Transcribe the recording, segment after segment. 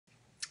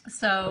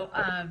So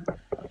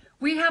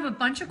we have a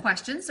bunch of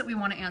questions that we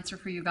want to answer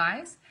for you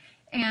guys.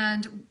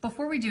 And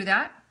before we do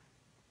that,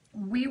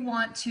 we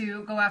want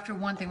to go after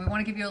one thing. We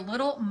want to give you a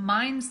little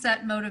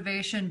mindset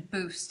motivation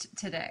boost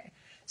today.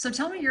 So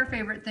tell me your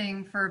favorite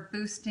thing for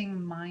boosting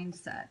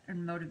mindset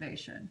and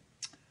motivation.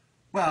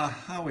 Well,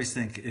 I always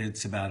think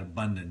it's about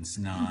abundance,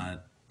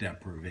 not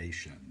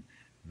deprivation.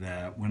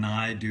 That when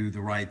I do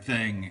the right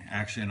thing,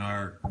 actually in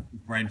our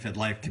Brain Fed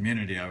Life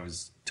community, I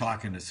was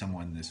talking to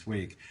someone this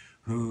week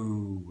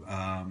who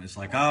is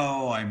like,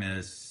 oh, I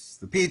miss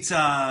the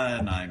pizza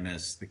and I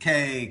miss the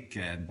cake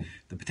and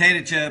the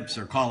potato chips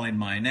are calling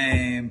my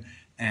name.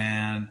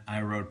 And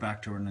I wrote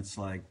back to her and it's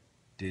like,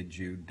 did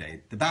you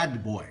date the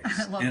bad boys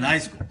in high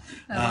school?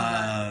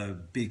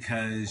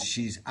 Because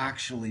she's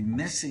actually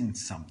missing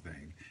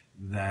something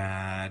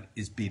that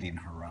is beating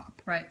her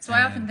up. Right. So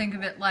I often think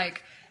of it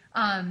like,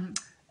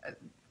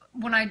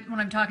 when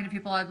I'm talking to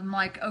people, I'm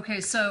like,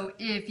 okay, so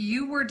if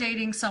you were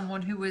dating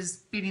someone who was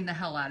beating the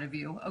hell out of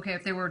you, okay,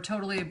 if they were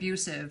totally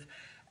abusive,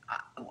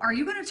 are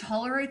you going to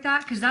tolerate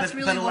that? Because that's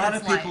really what it's like.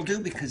 But a lot of people do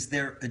because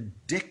they're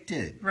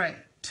addicted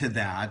to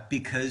that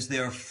because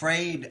they're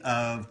afraid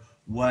of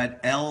what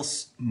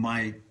else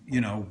might,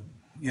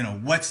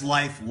 what's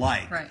life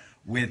like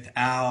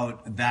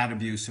without that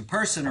abusive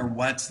person, or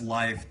what's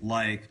life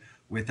like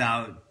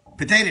without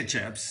potato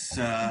chips.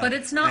 But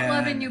it's not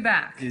loving you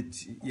back.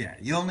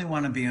 You only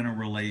want to be in a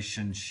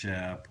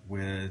relationship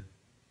with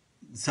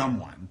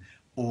someone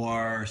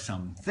or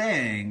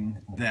something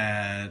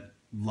that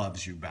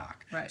loves you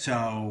back. Right.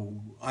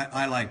 So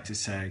I like to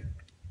say,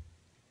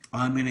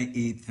 I'm going to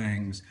eat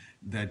things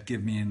that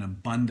give me an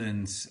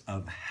abundance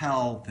of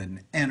health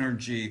and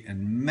energy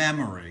and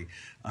memory.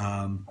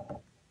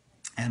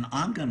 And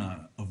I'm going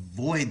to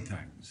avoid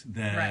things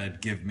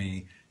that give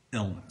me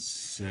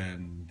illness.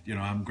 And,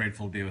 I'm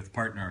grateful to be with a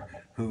partner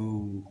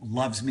who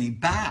loves me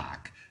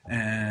back.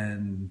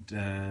 And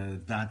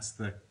that's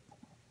the...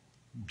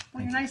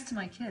 Well, you're nice to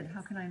my kid.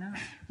 How can I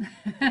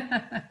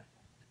not?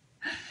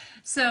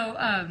 So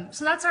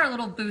that's our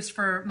little boost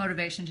for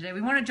motivation today.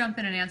 We want to jump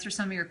in and answer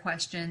some of your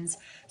questions,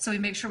 so we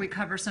make sure we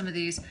cover some of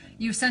these.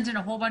 You sent in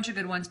a whole bunch of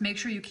good ones. Make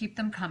sure you keep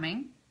them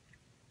coming.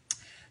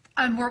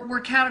 And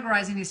we're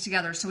categorizing these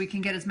together so we can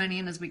get as many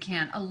in as we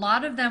can. A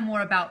lot of them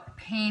were about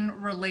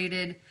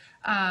pain-related,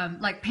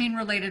 like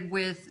pain-related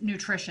with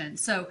nutrition.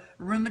 So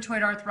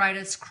rheumatoid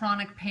arthritis,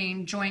 chronic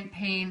pain, joint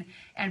pain,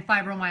 and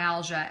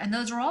fibromyalgia. And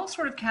those are all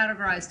sort of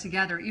categorized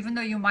together. Even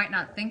though you might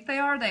not think they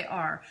are, they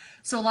are.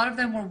 So a lot of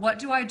them were, what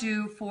do I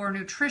do for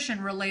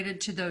nutrition related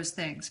to those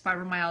things?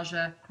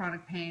 Fibromyalgia,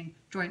 chronic pain,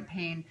 joint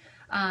pain.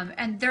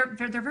 And they're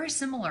very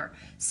similar.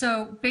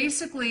 So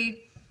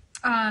basically,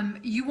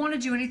 you want to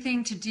do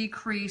anything to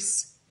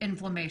decrease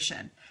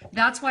inflammation.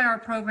 That's why our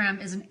program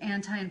is an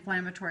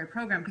anti-inflammatory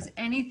program, because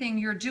anything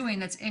you're doing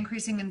that's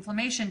increasing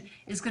inflammation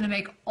is going to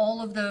make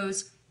all of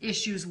those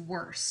issues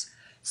worse.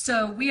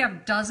 So we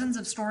have dozens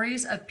of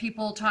stories of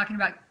people talking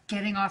about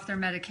getting off their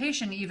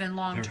medication, even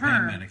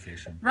long-term. Their pain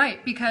medication.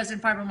 Right, because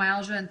in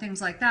fibromyalgia and things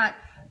like that,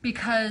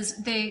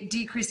 because they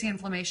decrease the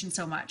inflammation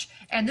so much.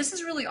 And this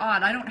is really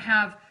odd. I don't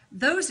have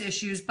those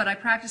issues, but I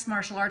practice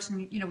martial arts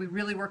and, we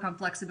really work on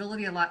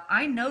flexibility a lot.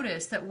 I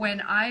notice that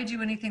when I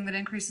do anything that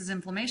increases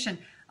inflammation,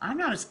 I'm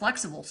not as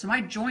flexible. So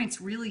my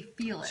joints really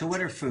feel it. So what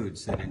are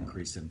foods that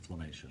increase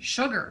inflammation?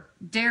 Sugar,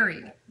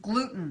 dairy,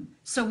 gluten.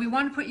 So we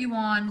want to put you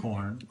on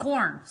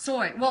corn,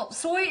 soy. Well,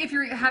 soy, if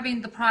you're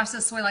having the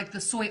processed soy, like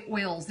the soy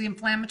oils, the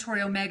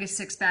inflammatory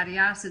omega-6 fatty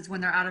acids when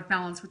they're out of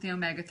balance with the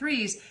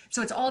omega-3s.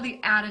 So it's all the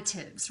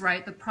additives,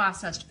 right? The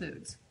processed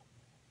foods.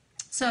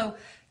 So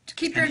to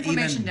keep your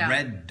inflammation down.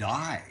 Red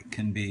dye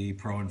can be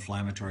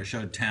pro-inflammatory. I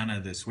showed Tana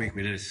this week,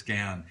 we did a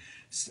scan,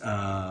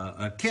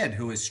 a kid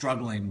who was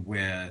struggling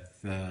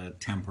with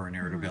temper and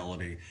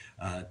irritability,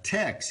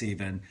 tics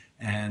even,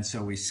 and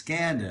so we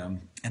scanned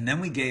him, and then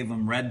we gave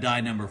him red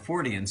dye number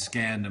 40 and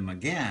scanned him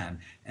again,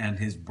 and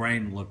his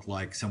brain looked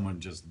like someone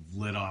just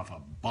lit off a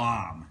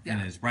bomb in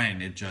his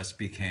brain. It just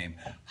became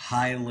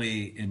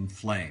highly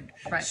inflamed.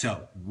 Right.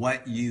 So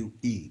what you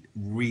eat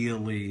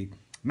really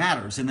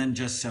matters. And then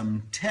just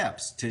some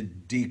tips to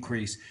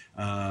decrease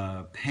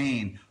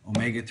pain.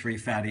 Omega-3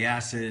 fatty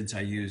acids,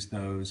 I use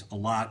those a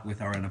lot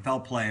with our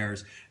NFL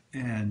players.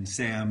 And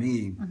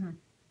SAMe,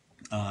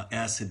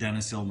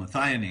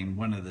 S-adenosylmethionine,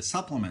 one of the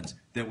supplements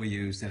that we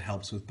use that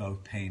helps with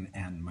both pain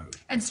and mood.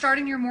 And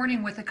starting your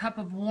morning with a cup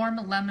of warm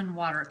lemon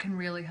water can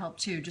really help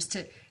too, just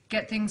to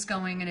get things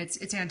going, and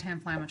it's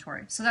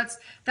anti-inflammatory. So that's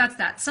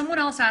that. Someone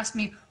else asked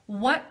me,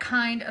 what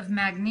kind of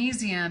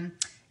magnesium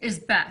is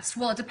best?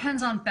 Well, it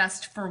depends on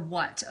best for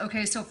what.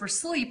 Okay, so for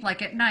sleep,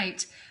 like at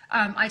night,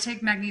 I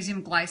take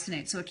magnesium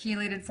glycinate. So a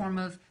chelated form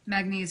of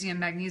magnesium.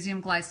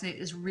 Magnesium glycinate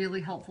is really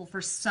helpful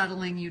for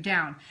settling you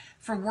down.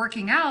 For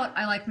working out,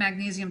 I like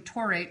magnesium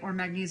taurate or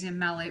magnesium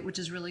malate, which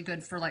is really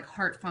good for like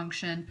heart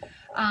function.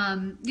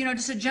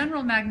 Just a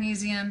general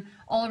magnesium,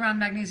 all around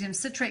magnesium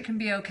citrate can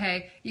be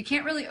okay. You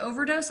can't really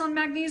overdose on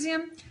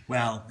magnesium.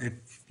 Well,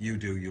 if you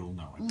do, you'll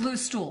know it.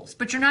 Lose stools,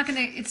 but you're not going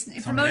to, it's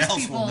for Somebody most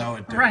else people, will know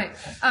it too. right.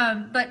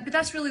 But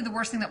that's really the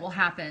worst thing that will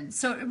happen.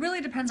 So it really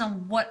depends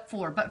on what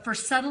for, but for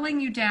settling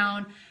you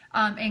down,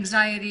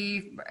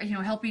 anxiety,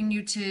 helping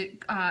you to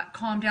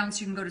calm down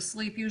so you can go to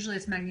sleep. Usually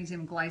it's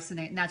magnesium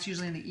glycinate, and that's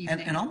usually in the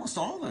evening. And almost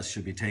all of us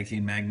should be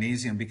taking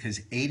magnesium because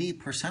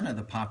 80% of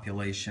the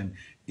population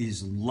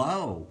is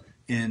low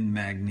in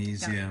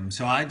magnesium.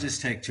 So I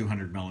just take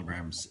 200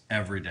 milligrams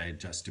every day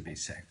just to be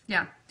safe.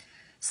 Yeah.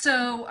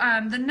 So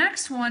the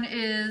next one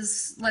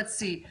is, let's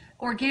see,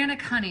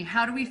 organic honey.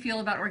 How do we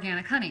feel about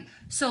organic honey?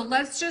 So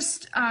let's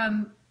just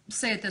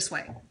say it this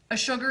way. A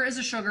sugar is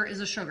a sugar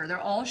is a sugar. They're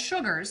all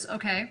sugars,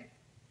 okay?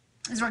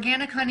 Is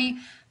organic honey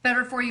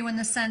better for you in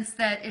the sense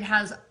that it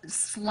has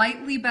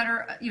slightly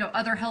better,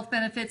 other health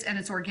benefits and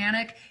it's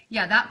organic?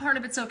 Yeah, that part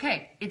of it's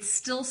okay. It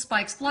still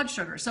spikes blood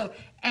sugar. So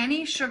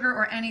any sugar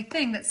or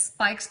anything that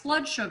spikes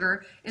blood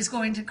sugar is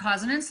going to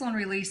cause an insulin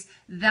release.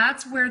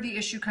 That's where the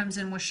issue comes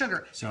in with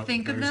sugar. So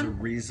Think of them. There's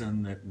a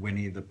reason that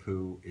Winnie the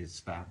Pooh is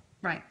fat.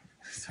 Right.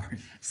 Sorry.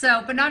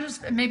 So, but not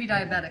just, maybe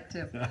diabetic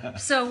too.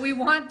 So we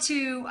want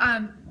to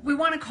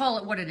call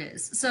it what it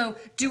is. So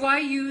do I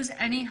use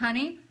any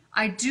honey?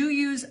 I do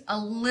use a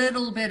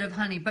little bit of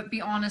honey, but be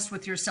honest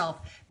with yourself.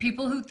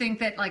 People who think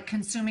that like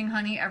consuming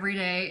honey every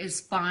day is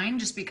fine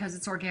just because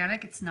it's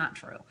organic, it's not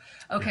true.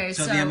 Okay, yeah.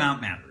 So the amount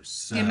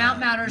matters. The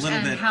amount matters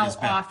and how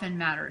often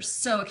matters.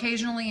 So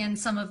occasionally in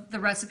some of the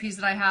recipes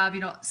that I have,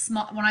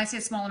 small, when I say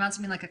small amounts,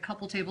 I mean like a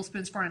couple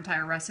tablespoons for an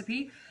entire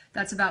recipe.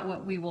 That's about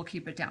what we will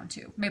keep it down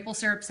to. Maple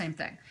syrup, same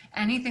thing.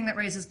 Anything that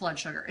raises blood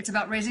sugar. It's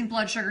about raising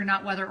blood sugar,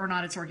 not whether or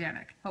not it's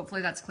organic.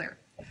 Hopefully that's clear.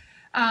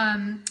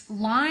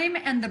 Lyme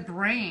and the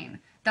brain.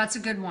 That's a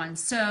good one.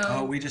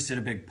 So we just did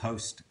a big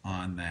post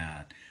on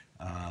that.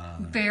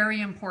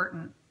 Very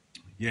important.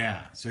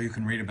 Yeah, so you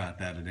can read about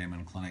that at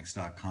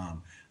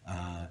amenclinics.com.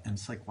 And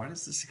it's like, why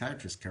does the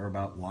psychiatrist care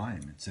about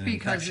Lyme? It's an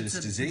infectious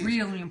disease.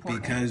 Really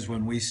important. Because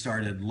when we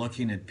started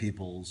looking at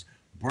people's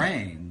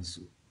brains,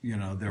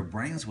 their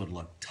brains would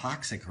look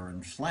toxic or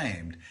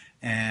inflamed,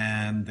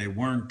 and they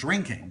weren't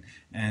drinking.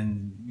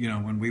 And,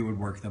 when we would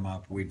work them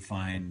up, we'd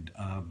find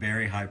a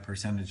very high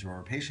percentage of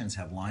our patients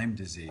have Lyme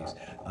disease.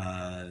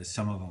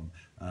 Some of them,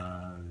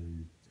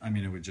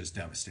 it would just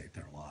devastate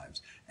their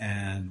lives.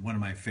 And one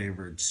of my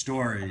favorite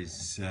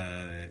stories,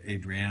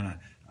 Adriana,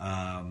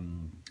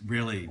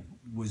 really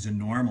was a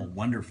normal,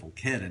 wonderful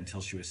kid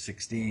until she was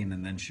 16,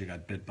 and then she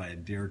got bit by a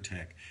deer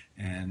tick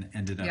and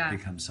ended up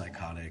becoming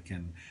psychotic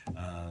in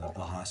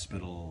the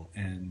hospital.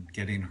 And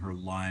getting her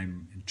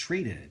Lyme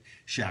treated,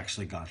 she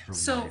actually got her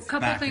life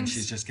back, and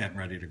she's just getting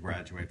ready to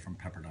graduate from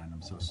Pepperdine.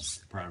 I'm so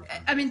proud of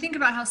her. Think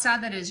about how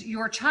sad that is.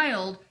 Your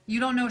child, you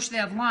don't know if they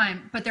have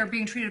Lyme, but they're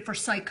being treated for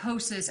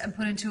psychosis and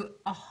put into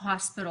a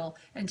hospital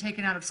and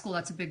taken out of school.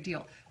 That's a big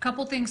deal.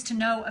 Couple things to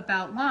know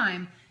about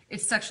Lyme.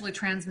 It's sexually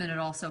transmitted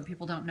also.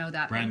 People don't know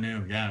that. Brand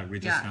new, yeah. We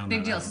just found that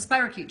big deal. out. It's a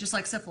spirochete, just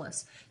like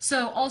syphilis.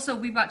 So also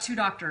we've got two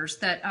doctors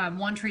that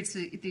one treats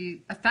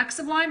the effects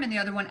of Lyme and the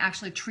other one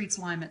actually treats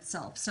Lyme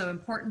itself. So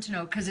important to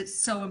know because it's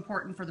so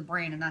important for the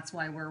brain, and that's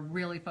why we're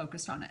really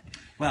focused on it.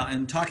 Well,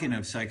 and talking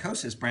of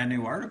psychosis, brand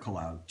new article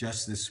out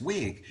just this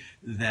week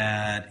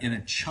that in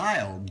a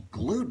child,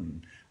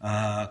 gluten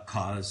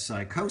caused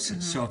psychosis. Mm-hmm.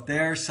 So if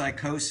there's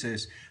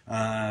psychosis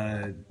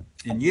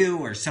in you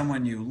or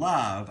someone you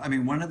love,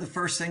 one of the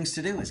first things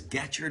to do is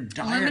get your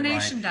diet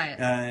Elimination right.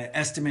 diet.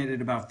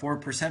 Estimated about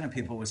 4% of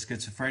people with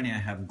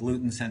schizophrenia have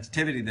gluten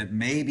sensitivity that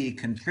may be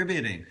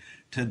contributing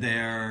to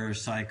their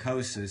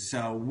psychosis.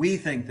 So we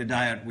think the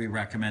diet we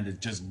recommend is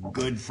just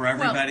good for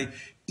everybody.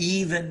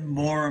 Even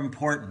more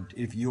important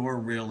if you're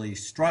really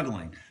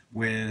struggling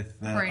with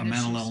a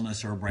mental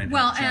illness or a brain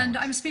health challenge. And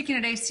I'm speaking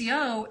at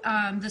ACO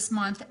this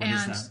month,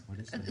 What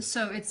is that?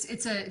 So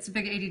it's a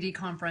big ADD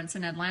conference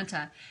in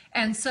Atlanta,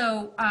 and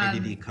so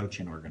ADD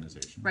coaching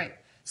organization. Right.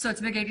 So it's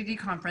a big ADD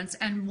conference,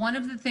 and one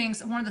of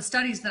the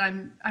studies that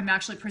I'm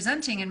actually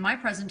presenting in my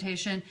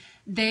presentation,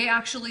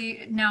 there's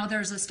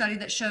a study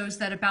that shows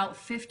that about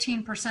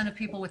 15% of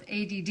people with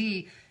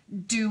ADD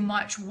do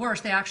much worse.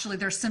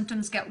 Their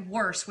symptoms get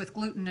worse with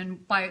gluten,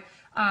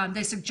 and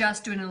they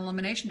suggest doing an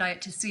elimination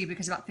diet to see,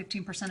 because about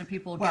 15% of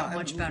people get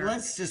much better.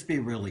 Let's just be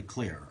really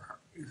clear.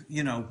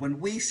 When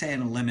we say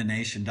an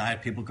elimination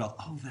diet, people go,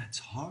 oh, that's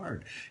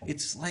hard.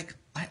 It's like,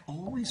 I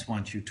always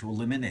want you to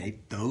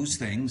eliminate those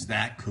things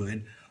that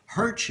could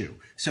hurt you.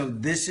 So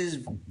this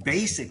is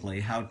basically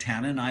how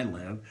Tana and I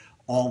live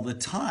all the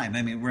time.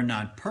 We're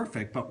not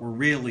perfect, but we're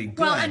really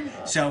good.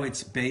 So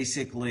it's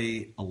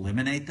basically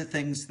eliminate the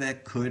things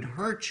that could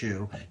hurt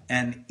you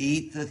and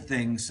eat the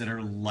things that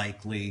are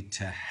likely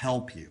to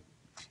help you.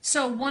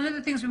 So one of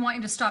the things we want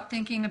you to stop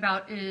thinking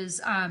about is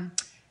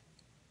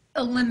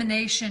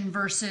elimination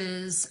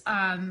versus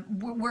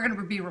we're going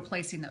to be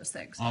replacing those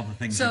things. All the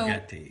things so you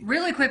get to eat.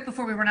 Really quick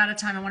before we run out of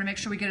time, I want to make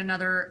sure we get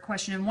another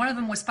question. And one of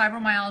them was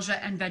fibromyalgia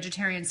and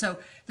vegetarian. So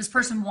this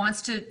person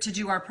wants to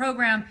do our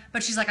program,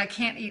 but she's like, I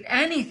can't eat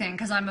anything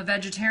because I'm a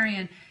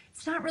vegetarian.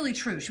 It's not really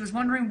true. She was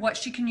wondering what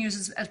she can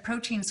use as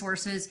protein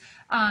sources.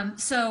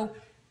 So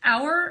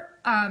our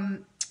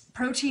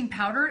protein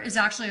powder is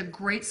actually a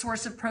great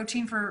source of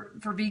protein for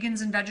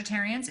vegans and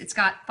vegetarians. It's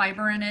got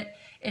fiber in it.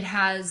 It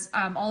has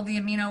all the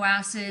amino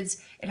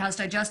acids. It has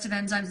digestive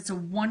enzymes. It's a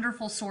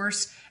wonderful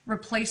source,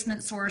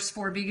 replacement source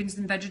for vegans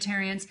and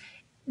vegetarians.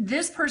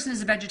 This person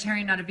is a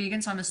vegetarian, not a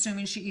vegan, so I'm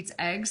assuming she eats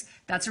eggs.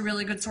 That's a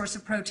really good source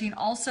of protein.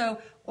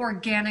 Also,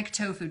 organic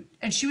tofu.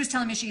 And she was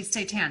telling me she eats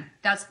seitan.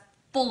 That's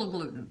full of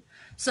gluten.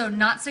 So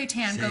not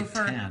seitan, go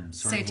for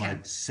seitan.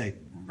 Like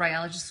Satan. Right,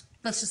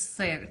 let's just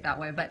say it that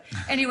way. But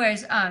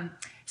anyways,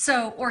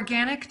 so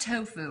organic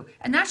tofu,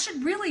 and that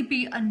should really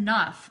be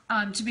enough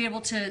to be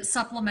able to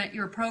supplement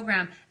your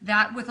program.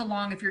 That with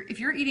along, if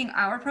you're eating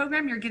our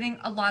program, you're getting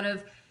a lot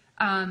of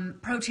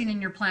protein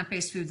in your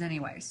plant-based foods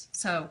anyways.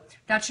 So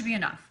that should be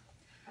enough.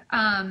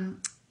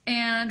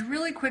 And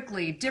really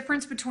quickly,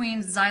 difference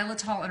between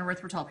xylitol and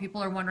erythritol.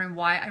 People are wondering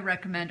why I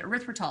recommend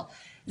erythritol.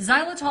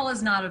 Xylitol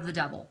is not of the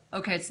devil.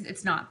 Okay,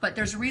 it's not. But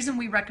there's a reason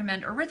we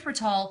recommend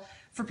erythritol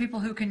for people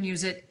who can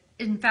use it.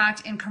 In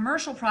fact, in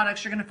commercial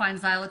products, you're going to find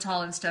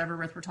xylitol instead of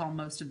erythritol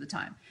most of the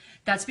time.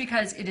 That's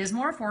because it is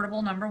more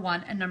affordable, number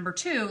one. And number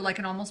two, like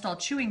in almost all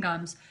chewing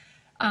gums,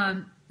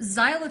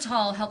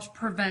 xylitol helps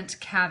prevent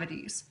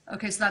cavities.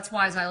 Okay, so that's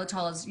why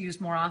xylitol is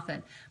used more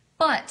often.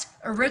 But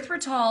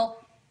erythritol,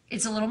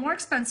 it's a little more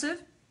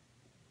expensive,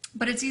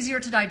 but it's easier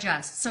to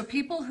digest. So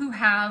people who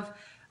have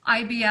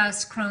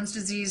IBS, Crohn's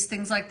disease,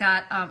 things like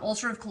that,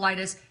 ulcerative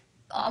colitis,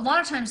 a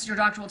lot of times your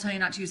doctor will tell you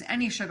not to use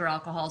any sugar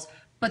alcohols,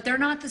 but they're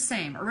not the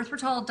same.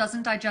 Erythritol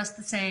doesn't digest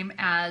the same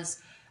as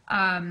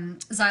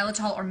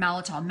xylitol or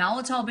maltitol.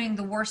 Maltitol being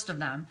the worst of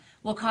them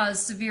will cause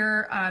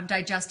severe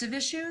digestive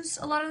issues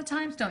a lot of the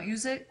times. Don't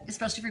use it,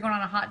 especially if you're going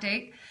on a hot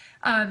date.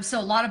 So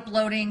a lot of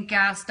bloating,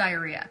 gas,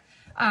 diarrhea.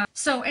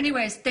 So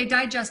anyways, they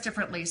digest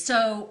differently.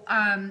 So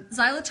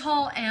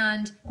xylitol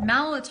and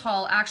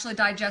maltitol actually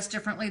digest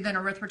differently than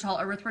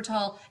erythritol.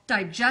 Erythritol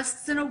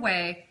digests in a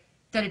way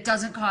that it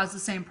doesn't cause the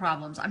same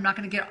problems. I'm not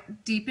going to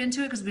get deep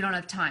into it because we don't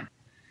have time.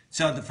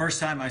 So the first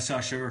time I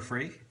saw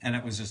sugar-free, and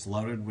it was just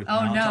loaded with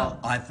maltitol, no.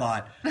 I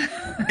thought,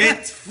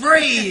 it's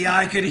free!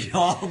 I could eat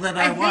all that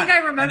I want. I think I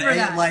remember and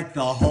that. Ate like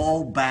the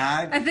whole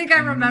bag. I think I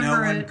remember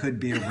no it. No one could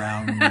be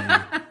around me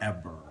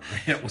ever.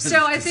 It was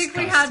so I disgusting. think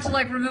we had to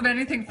like remove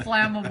anything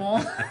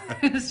flammable.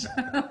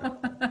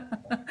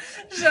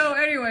 So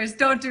anyways,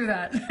 don't do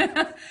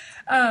that.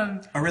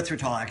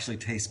 Erythritol actually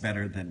tastes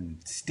better than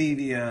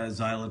stevia,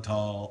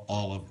 xylitol,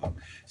 all of them.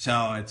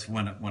 So it's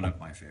one of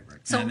my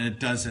favorites. And it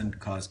doesn't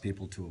cause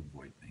people to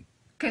avoid me.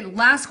 Okay,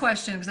 last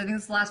question, because I think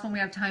it's the last one we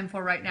have time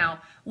for right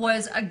now,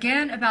 was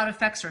again about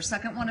effexor.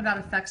 Second one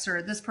about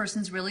effexor. This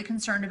person's really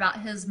concerned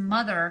about his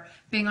mother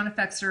being on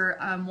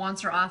effexor,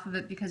 wants her off of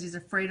it because he's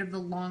afraid of the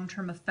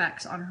long-term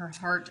effects on her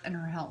heart and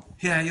her health.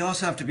 Yeah, you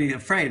also have to be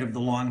afraid of the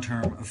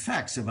long-term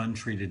effects of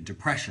untreated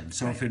depression.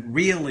 So if it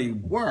really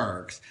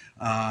works,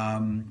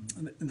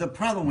 the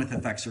problem with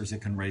effexor is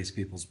it can raise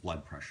people's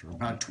blood pressure.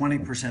 About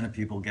 20% of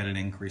people get an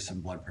increase in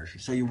blood pressure.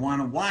 So you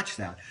want to watch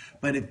that.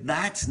 But if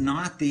that's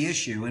not the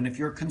issue, and if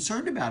you're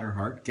concerned about her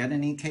heart, get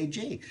an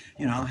EKG.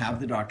 You know, have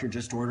the doctor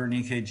just order an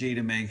EKG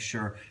to make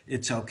sure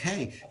it's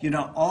okay. You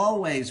know,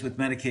 always with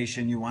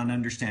medication, you want to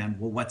understand,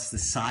 well, what's the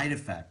side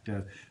effect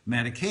of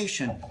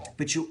medication?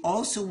 But you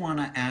also want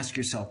to ask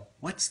yourself,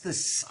 what's the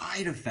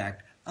side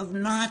effect of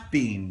not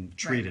being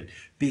treated? Right.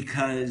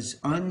 Because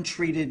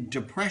untreated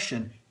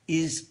depression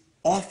is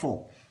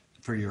awful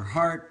for your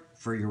heart,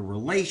 for your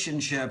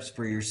relationships,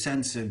 for your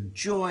sense of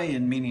joy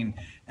and meaning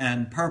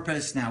and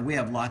purpose. Now, we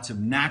have lots of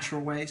natural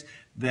ways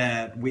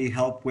that we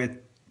help with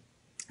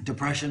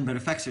depression, but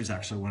effexor is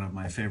actually one of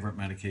my favorite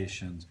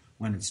medications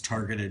when it's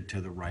targeted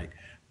to the right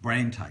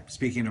brain type.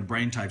 Speaking of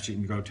brain types, you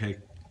can go take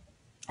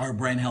our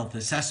brain health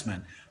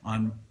assessment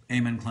on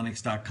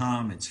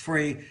amenclinics.com. It's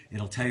free.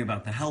 It'll tell you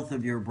about the health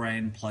of your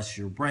brain plus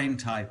your brain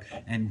type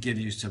and give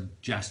you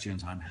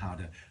suggestions on how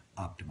to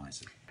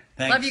optimize it.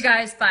 Thanks. Love you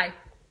guys. Bye.